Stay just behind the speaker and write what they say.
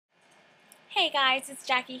Hey guys, it's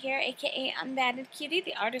Jackie here, aka UnBandedQT,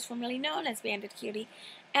 the artist formerly known as BandedQT,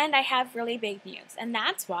 and I have really big news, and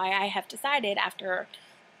that's why I have decided after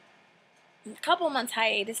a couple months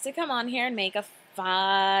hiatus to come on here and make a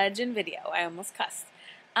fudging video. I almost cussed.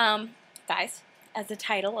 Guys, as the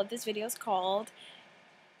title of this video is called,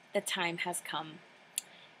 The Time Has Come.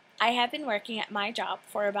 I have been working at my job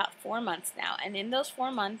for about 4 months now, and in those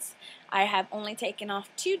 4 months, I have only taken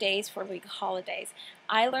off 2 days for legal holidays.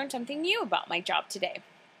 I learned something new about my job today.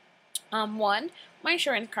 One, my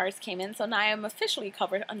insurance cards came in, so now I am officially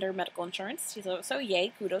covered under medical insurance, so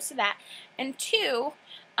yay, kudos to that. And two,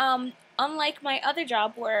 unlike my other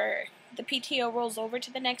job where the PTO rolls over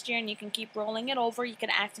to the next year and you can keep rolling it over, you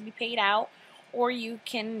can ask to be paid out, or you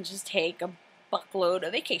can just take a buckload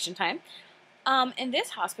of vacation time. In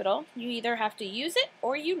this hospital, you either have to use it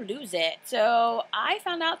or you lose it. So I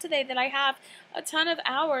found out today that I have a ton of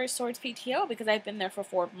hours towards PTO because I've been there for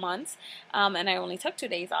 4 months, and I only took 2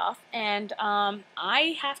 days off, and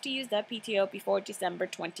I have to use that PTO before December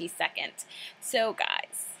 22nd. So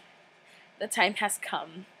guys, the time has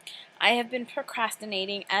come. I have been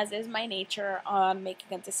procrastinating, as is my nature, on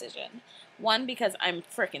making a decision. One, because I'm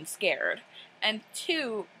freaking scared. And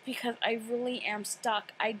two, because I really am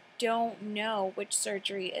stuck. I don't know which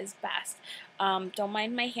surgery is best. Don't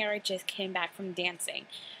mind my hair, I just came back from dancing.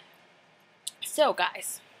 So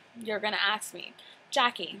guys, you're going to ask me,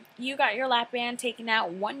 Jackie, you got your lap band taken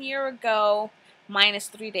out 1 year ago, minus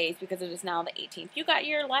 3 days because it is now the 18th. You got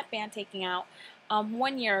your lap band taken out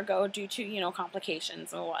 1 year ago due to,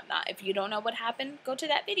 complications and whatnot. If you don't know what happened, go to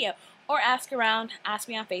that video. Or ask around, ask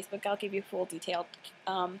me on Facebook, I'll give you a full detailed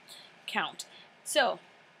count. So,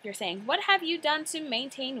 you're saying, what have you done to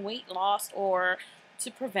maintain weight loss or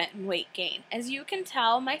to prevent weight gain? As you can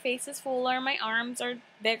tell, my face is fuller, my arms are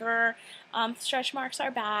bigger, stretch marks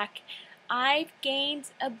are back. I've gained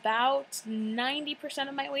about 90%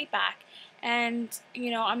 of my weight back. And,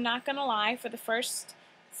 I'm not going to lie, for the first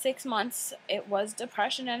 6 months, it was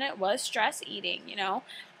depression and it was stress eating,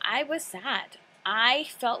 I was sad. I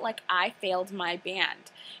felt like I failed my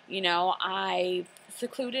band. I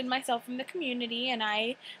secluded myself from the community and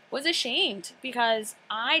I was ashamed because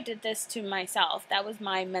I did this to myself. That was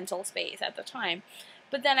my mental space at the time.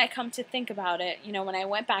 But then I come to think about it, when I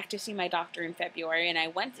went back to see my doctor in February and I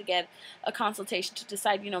went to get a consultation to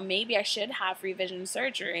decide, maybe I should have revision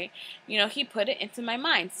surgery, he put it into my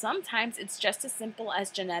mind. Sometimes it's just as simple as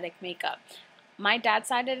genetic makeup. My dad's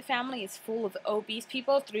side of the family is full of obese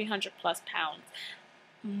people, 300 plus pounds.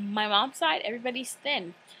 My mom's side, everybody's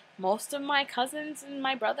thin. Most of my cousins and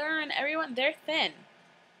my brother and everyone, they're thin.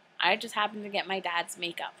 I just happen to get my dad's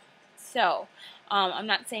makeup. So, I'm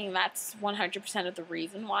not saying that's 100% of the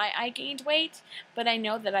reason why I gained weight, but I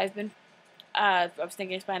know that I've been, I was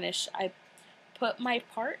thinking Spanish, I put my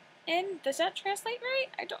part in. Does that translate right?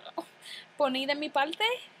 I don't know. Ponida mi parte.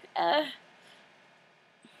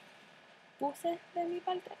 Puse de mi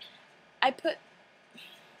parte. I put,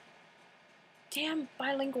 damn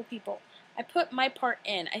bilingual people. I put my part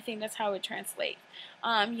in. I think that's how it translates.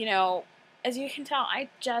 As you can tell, I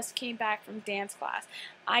just came back from dance class.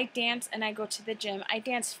 I dance and I go to the gym. I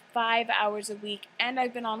dance 5 hours a week, and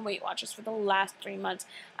I've been on Weight Watchers for the last 3 months.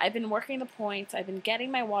 I've been working the points. I've been getting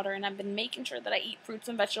my water, and I've been making sure that I eat fruits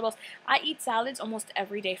and vegetables. I eat salads almost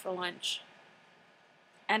every day for lunch.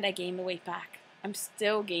 And I gain the weight back. I'm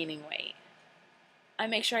still gaining weight. I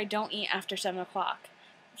make sure I don't eat after 7 o'clock.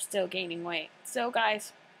 I'm still gaining weight. So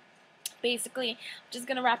guys, basically, I'm just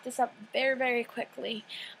going to wrap this up very, very quickly.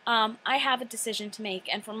 I have a decision to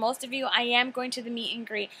make, and for most of you, I am going to the meet and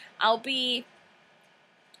greet. I'll be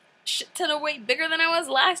shit ton of weight bigger than I was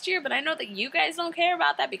last year, but I know that you guys don't care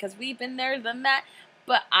about that because we've been there, done that.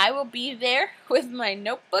 But I will be there with my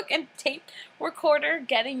notebook and tape recorder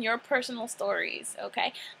getting your personal stories,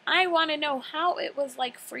 okay? I want to know how it was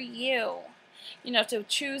like for you. To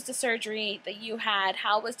choose the surgery that you had.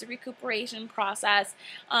 How was the recuperation process?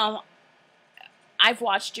 I've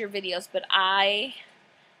watched your videos, but I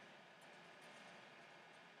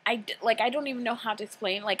don't even know how to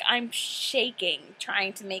explain. Like, I'm shaking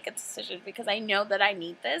trying to make a decision because I know that I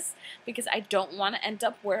need this, because I don't want to end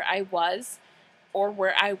up where I was or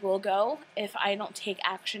where I will go if I don't take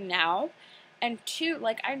action now. And two,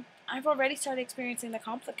 I've already started experiencing the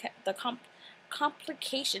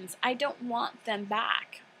complications. I don't want them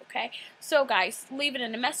back. Okay, so guys, leave it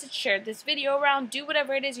in a message, share this video around, do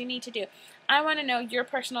whatever it is you need to do. I want to know your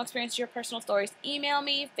personal experience, your personal stories. Email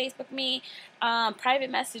me, Facebook me, private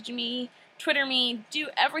message me, Twitter me, do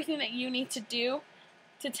everything that you need to do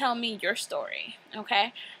to tell me your story,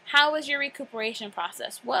 okay? How was your recuperation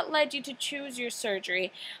process? What led you to choose your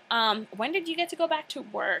surgery? When did you get to go back to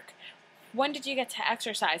work? when did you get to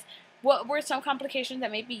exercise? What were some complications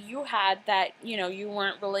that maybe you had that, you know, you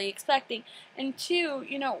weren't really expecting? And two,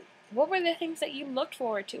 you know, what were the things that you looked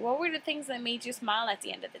forward to? What were the things that made you smile at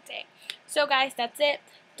the end of the day? So guys, that's it.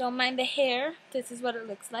 Don't mind the hair. This is what it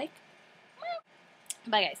looks like.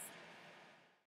 Bye guys.